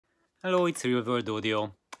Hello, it's Real World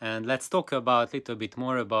Audio, and let's talk about a little bit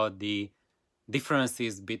more about the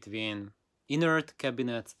differences between inert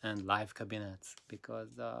cabinets and live cabinets, because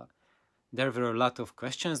there were a lot of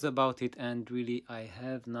questions about it, and really I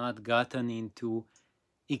have not gotten into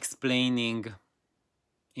explaining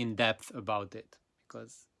in depth about it,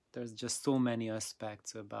 because there's just so many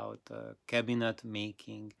aspects about cabinet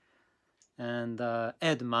making. And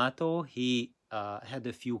Ed Mato, he had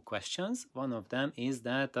a few questions. One of them is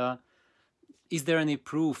there any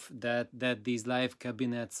proof that these live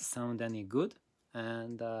cabinets sound any good?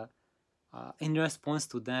 And in response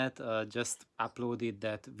to that, just uploaded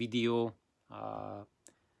that video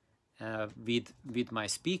with my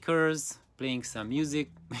speakers playing some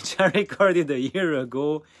music which I recorded a year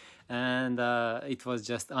ago, and it was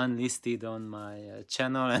just unlisted on my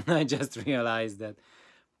channel, and I just realized that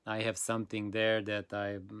I have something there that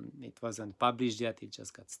it wasn't published yet, it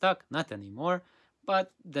just got stuck, not anymore.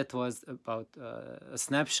 But that was about a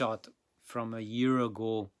snapshot from a year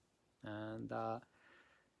ago, and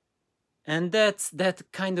that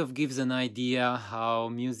kind of gives an idea how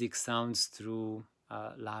music sounds through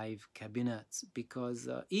live cabinets, because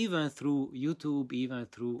even through YouTube, even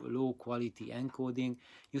through low quality encoding,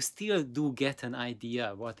 you still do get an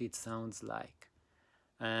idea what it sounds like.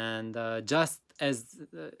 And just as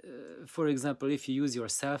for example, if you use your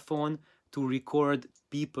cell phone to record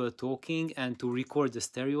people talking and to record the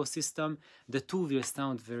stereo system, the two will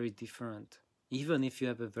sound very different. Even if you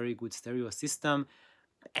have a very good stereo system,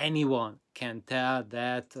 anyone can tell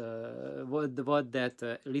that what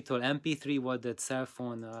that little MP3, what that cell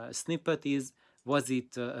phone snippet is. Was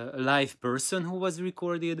it a live person who was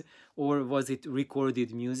recorded, or was it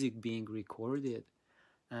recorded music being recorded?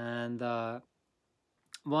 And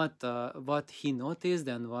what he noticed,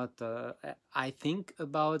 and what I think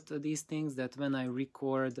about these things, that when I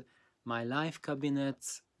record my live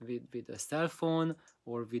cabinets with a cell phone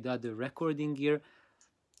or with other recording gear,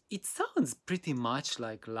 it sounds pretty much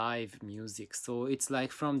like live music. So it's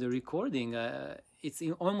like from the recording, it's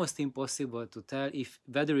almost impossible to tell if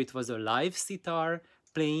whether it was a live sitar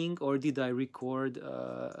playing, or did I record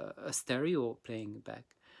a stereo playing back,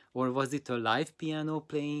 or was it a live piano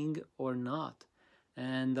playing or not.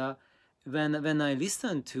 And when I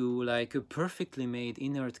listen to like a perfectly made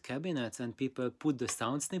inert cabinets and people put the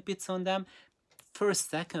sound snippets on them, first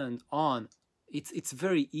second on, it's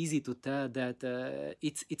very easy to tell that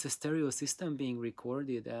it's a stereo system being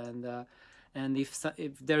recorded. And if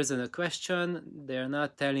there's a question, they're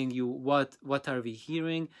not telling you what are we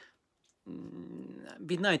hearing.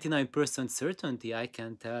 With 99% certainty, I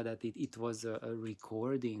can tell that it was a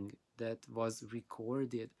recording that was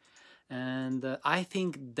recorded. And I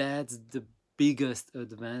think that's the biggest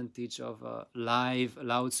advantage of a live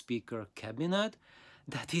loudspeaker cabinet,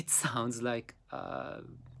 that it sounds like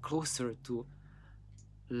closer to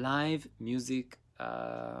live music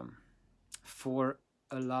for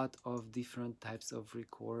a lot of different types of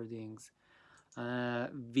recordings,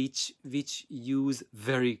 which use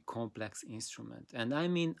very complex instrument. And I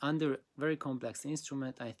mean, under very complex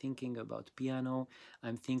instrument, I'm thinking about piano,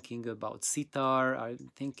 I'm thinking about sitar, I'm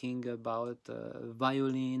thinking about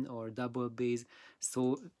violin or double bass.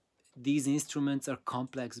 So these instruments are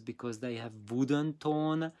complex because they have wooden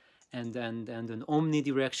tone and an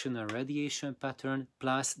omnidirectional radiation pattern,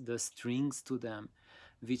 plus the strings to them,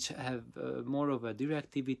 which have more of a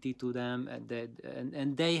directivity to them,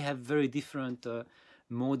 and they have very different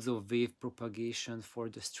modes of wave propagation for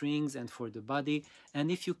the strings and for the body. And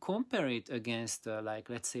if you compare it against like,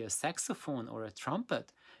 let's say, a saxophone or a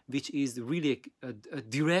trumpet, which is really a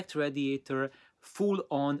direct radiator,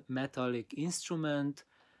 full-on metallic instrument,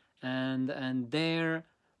 and there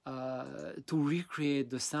to recreate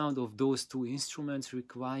the sound of those two instruments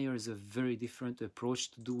requires a very different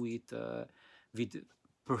approach to do it with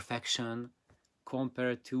perfection,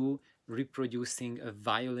 compared to reproducing a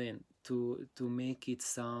violin to make it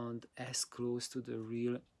sound as close to the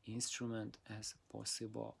real instrument as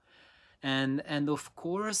possible. And of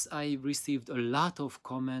course, I received a lot of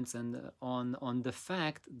comments and on the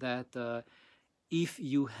fact that if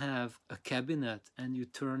you have a cabinet and you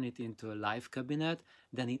turn it into a live cabinet,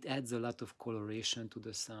 then it adds a lot of coloration to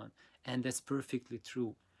the sound. And that's perfectly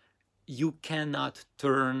true. You cannot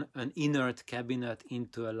turn an inert cabinet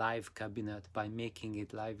into a live cabinet by making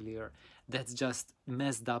it livelier. That's just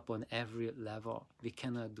messed up on every level. We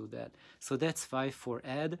cannot do that. So that's 5 for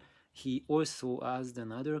Ed. He also asked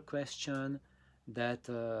another question that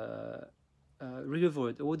Real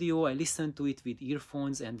World Audio, I listened to it with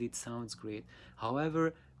earphones and it sounds great.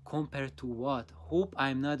 However, compared to what? Hope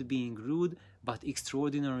I'm not being rude, but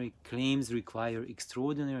extraordinary claims require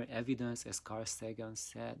extraordinary evidence, as Carl Sagan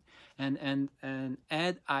said. And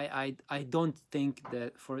Ed, I don't think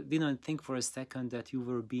that didn't think for a second that you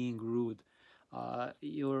were being rude.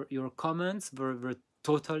 Your comments were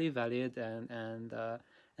totally valid,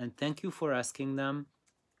 and thank you for asking them,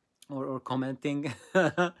 or commenting.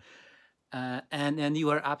 And you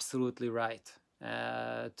are absolutely right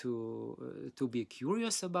to be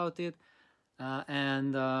curious about it.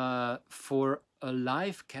 And for a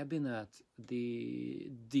live cabinet,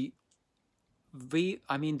 the way,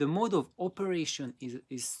 I mean, the mode of operation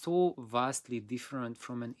is so vastly different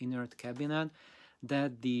from an inert cabinet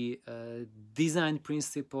that the design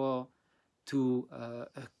principle to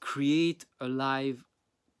create a live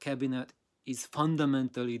cabinet is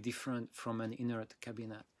fundamentally different from an inert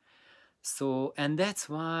cabinet. So, and that's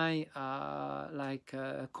why,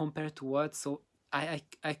 compared to what, so I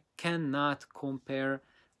cannot compare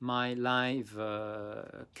my live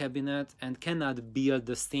cabinet and cannot build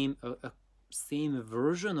the same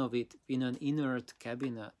version of it in an inert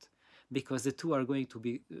cabinet, because the two are going to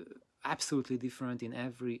be absolutely different in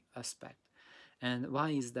every aspect. And why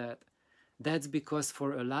is that? That's because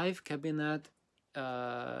for a live cabinet,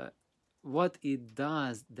 what it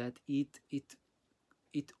does, that it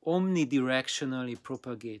omnidirectionally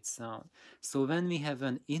propagates sound. So when we have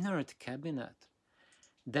an inert cabinet,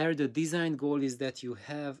 there the design goal is that you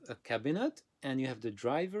have a cabinet and you have the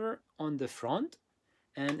driver on the front,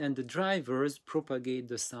 and the drivers propagate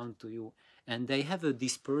the sound to you, and they have a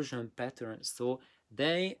dispersion pattern. So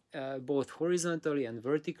they both horizontally and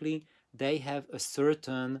vertically, they have a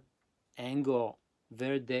certain angle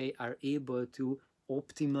where they are able to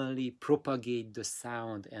optimally propagate the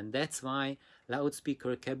sound. And that's why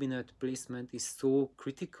loudspeaker cabinet placement is so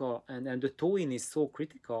critical, and the toe-in is so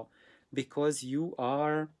critical, because you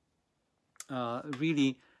are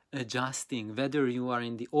really adjusting whether you are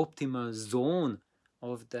in the optimal zone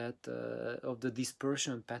of that of the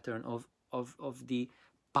dispersion pattern of the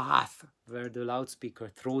path where the loudspeaker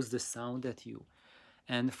throws the sound at you.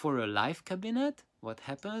 And for a live cabinet, what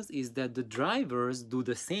happens is that the drivers do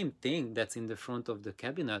the same thing that's in the front of the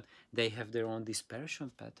cabinet. They have their own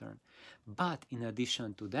dispersion pattern. But in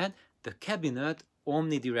addition to that, the cabinet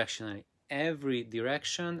omnidirectionally, every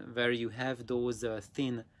direction where you have those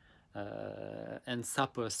thin and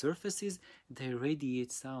supple surfaces, they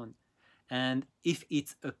radiate sound. And if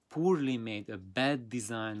it's a poorly made, a bad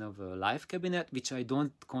design of a live cabinet, which I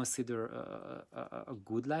don't consider a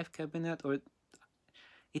good live cabinet, or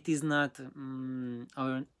it is not,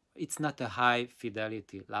 or it's not a high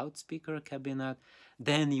fidelity loudspeaker cabinet,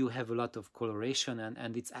 then you have a lot of coloration,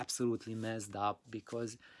 and it's absolutely messed up,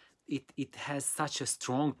 because it has such a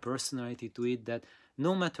strong personality to it that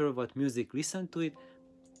no matter what music listen to it,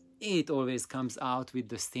 it always comes out with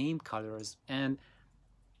the same colors. And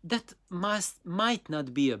that might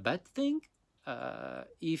not be a bad thing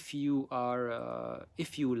if you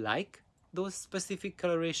like those specific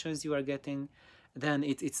colorations you are getting, then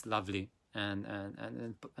it's lovely and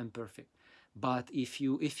perfect. But if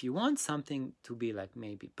you want something to be like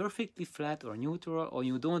maybe perfectly flat or neutral, or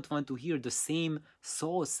you don't want to hear the same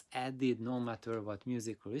sauce added no matter what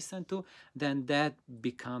music you listen to, then that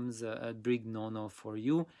becomes a big no-no for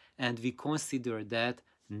you. And we consider that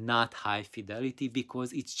not high fidelity,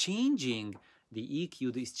 because it's changing the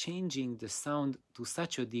EQ, is changing the sound to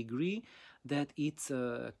such a degree that it's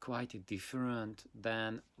quite different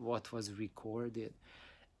than what was recorded.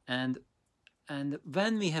 And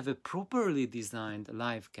when we have a properly designed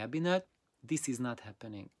live cabinet, this is not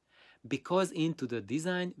happening, because into the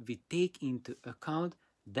design we take into account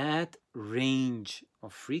that range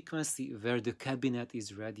of frequency where the cabinet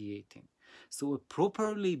is radiating. So a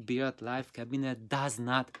properly built live cabinet does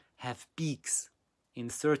not have peaks in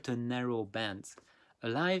certain narrow bands.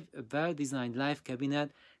 A well-designed live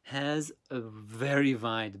cabinet has a very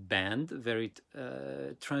wide band where it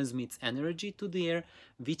transmits energy to the air,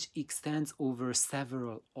 which extends over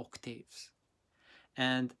several octaves.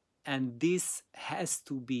 And this has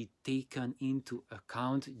to be taken into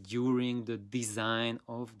account during the design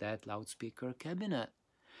of that loudspeaker cabinet.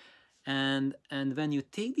 And when you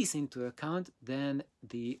take this into account, then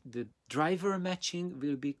the driver matching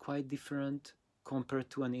will be quite different compared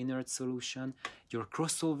to an inert solution. Your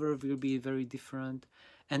crossover will be very different.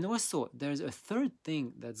 And also, there's a third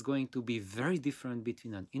thing that's going to be very different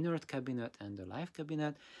between an inert cabinet and a live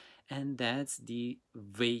cabinet, and that's the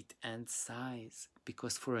weight and size.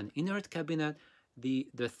 Because for an inert cabinet, the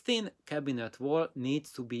thin cabinet wall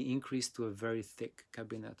needs to be increased to a very thick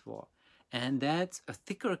cabinet wall. And that a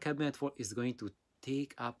thicker cabinet wall is going to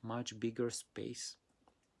take up much bigger space.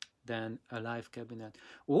 than a live cabinet.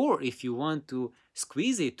 Or if you want to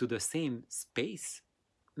squeeze it to the same space,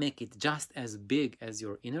 make it just as big as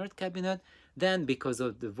your inert cabinet, then because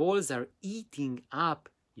of the walls are eating up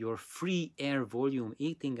your free air volume,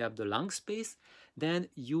 eating up the lung space, then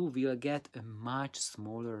you will get a much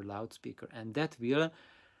smaller loudspeaker, and that will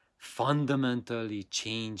fundamentally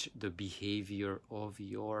change the behavior of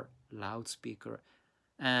your loudspeaker.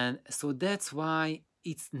 And so that's why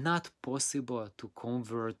it's not possible to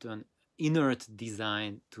convert an inert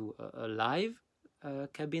design to a live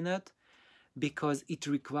cabinet, because it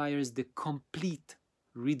requires the complete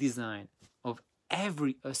redesign of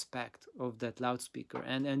every aspect of that loudspeaker,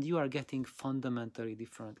 and you are getting fundamentally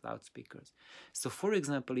different loudspeakers. So for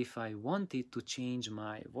example, if I wanted to change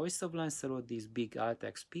my voice sublancer, these big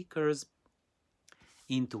Altec speakers,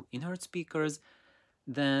 into inert speakers,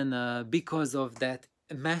 then because of that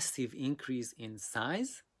massive increase in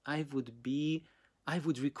size, I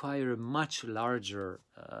would require a much larger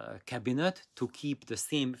cabinet to keep the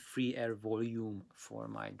same free air volume for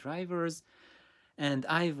my drivers, and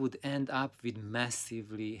I would end up with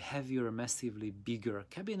massively heavier, massively bigger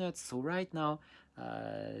cabinets. So right now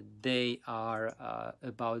they are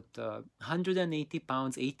about 180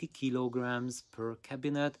 pounds, 80 kilograms per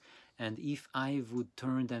cabinet, and if I would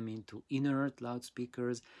turn them into inert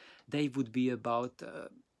loudspeakers, they would be about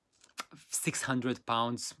 600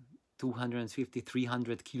 pounds, 250,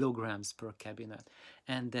 300 kilograms per cabinet.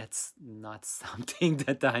 And that's not something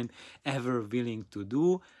that I'm ever willing to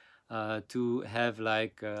do. To have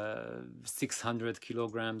like 600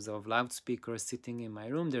 kilograms of loudspeakers sitting in my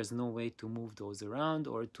room, there's no way to move those around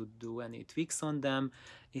or to do any tweaks on them.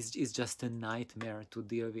 It's just a nightmare to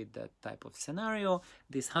deal with that type of scenario.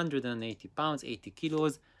 This 180 pounds, 80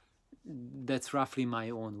 kilos, that's roughly my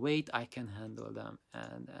own weight. I can handle them,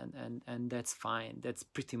 and that's fine. That's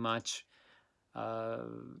pretty much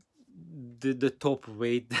the top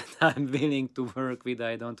weight that I'm willing to work with.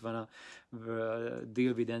 I don't want to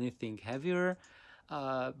deal with anything heavier,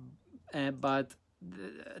 but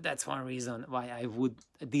that's one reason why I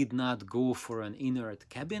did not go for an inert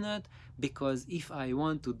cabinet, because if I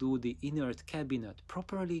want to do the inert cabinet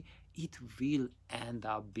properly, it will end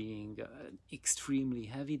up being an extremely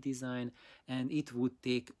heavy design, and it would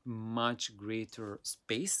take much greater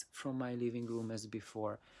space from my living room as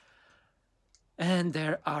before. And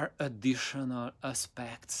there are additional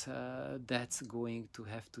aspects that's going to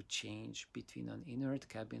have to change between an inert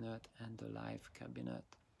cabinet and a live cabinet.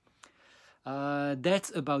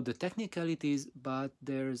 That's about the technicalities, but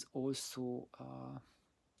there's also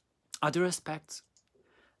other aspects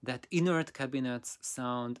that inert cabinets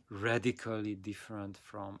sound radically different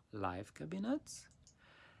from live cabinets.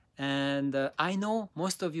 And I know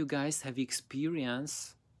most of you guys have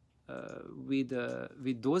experience with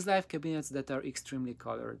those live cabinets that are extremely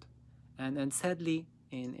colored, and sadly,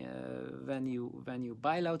 when you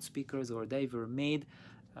buy loudspeakers, or they were made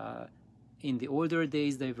in the older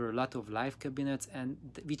days, there were a lot of live cabinets and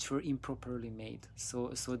which were improperly made.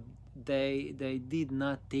 So they did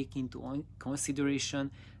not take into consideration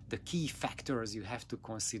the key factors you have to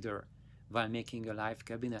consider while making a live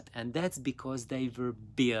cabinet, and that's because they were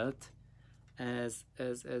built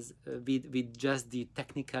with just the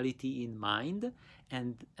technicality in mind,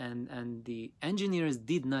 and the engineers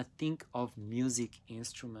did not think of music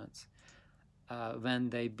instruments when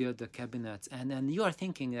they built the cabinets. And you are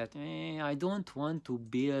thinking that I don't want to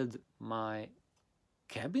build my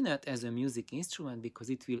cabinet as a music instrument because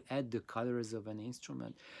it will add the colors of an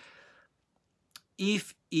instrument.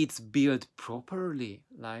 If it's built properly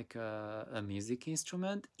like a music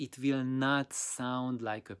instrument, it will not sound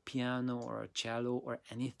like a piano or a cello or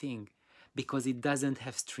anything, because it doesn't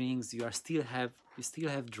have strings. You still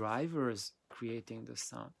have drivers creating the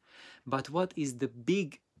sound. But what is the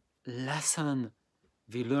big lesson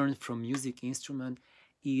we learned from music instrument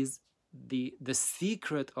is the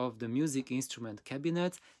secret of the music instrument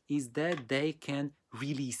cabinets is that they can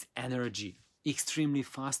release energy extremely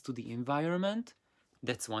fast to the environment.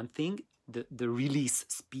 That's one thing, the release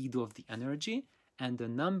speed of the energy. And the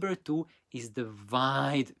number two is the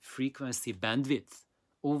wide frequency bandwidth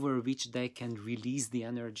over which they can release the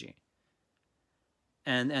energy.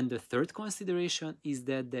 And the third consideration is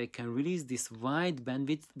that they can release this wide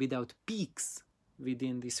bandwidth without peaks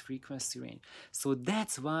within this frequency range. So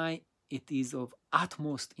that's why it is of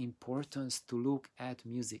utmost importance to look at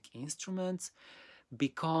music instruments,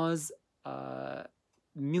 because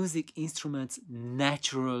music instruments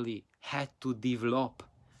naturally had to develop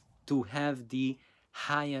to have the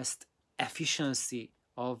highest efficiency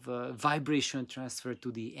of vibration transfer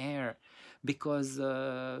to the air, because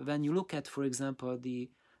when you look at, for example, the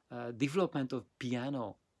development of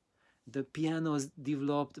piano, the pianos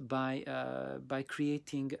developed by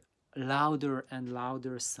creating louder and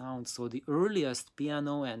louder sounds. So the earliest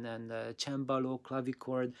piano and cembalo,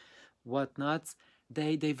 clavichord, whatnots,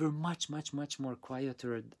 they were much more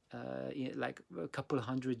quieter, like a couple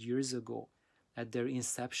hundred years ago at their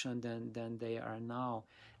inception than they are now.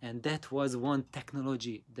 And that was one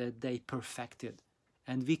technology that they perfected.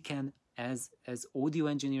 And we can, as audio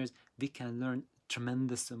engineers, we can learn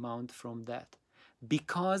tremendous amount from that,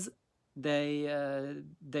 because they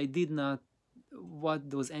did not, what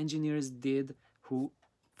those engineers did who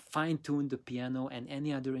fine-tuned the piano and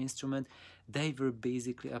any other instrument, they were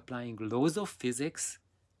basically applying laws of physics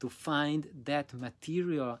to find that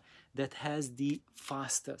material that has the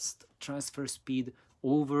fastest transfer speed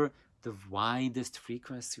over the widest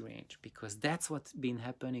frequency range, because that's what's been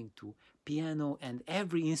happening to piano and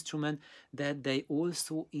every instrument, that they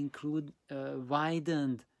also include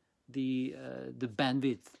widened the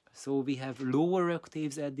bandwidth. So we have lower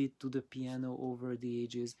octaves added to the piano over the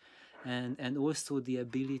ages, and also the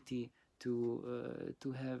ability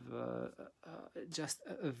to have just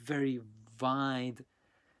a very wide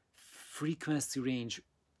frequency range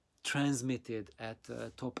transmitted at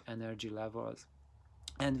top energy levels.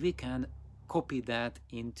 And we can copy that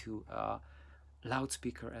into a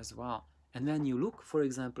loudspeaker as well. And when you look, for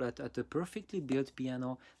example, at a perfectly built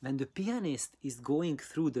piano, when the pianist is going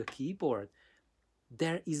through the keyboard,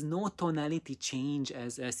 there is no tonality change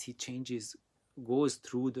as he goes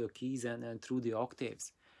through the keys and through the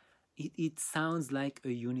octaves. It sounds like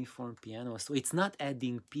a uniform piano. So it's not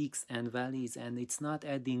adding peaks and valleys, and it's not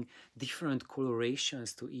adding different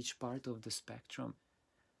colorations to each part of the spectrum.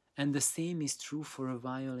 And the same is true for a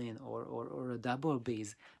violin or a double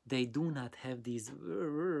bass. They do not have these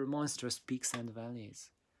monstrous peaks and valleys.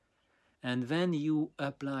 And when you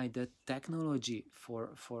apply the technology for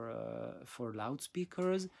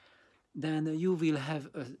loudspeakers, then you will have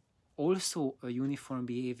also a uniform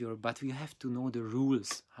behavior, but you have to know the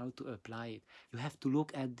rules, how to apply it. You have to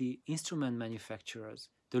look at the instrument manufacturers,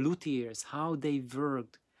 the luthiers, how they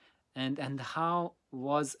worked, and how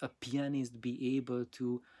was a pianist be able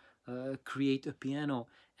to create a piano.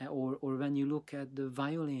 Or when you look at the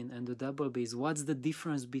violin and the double bass, what's the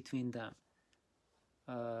difference between them?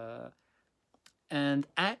 And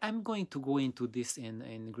I'm going to go into this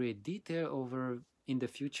in great detail over in the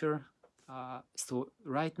future. So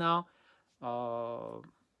right now,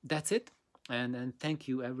 that's it. And thank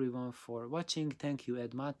you everyone for watching. Thank you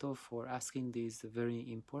Edmato for asking these very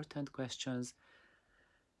important questions.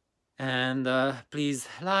 And please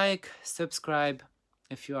like, subscribe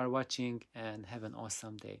if you are watching, and have an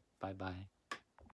awesome day. Bye bye.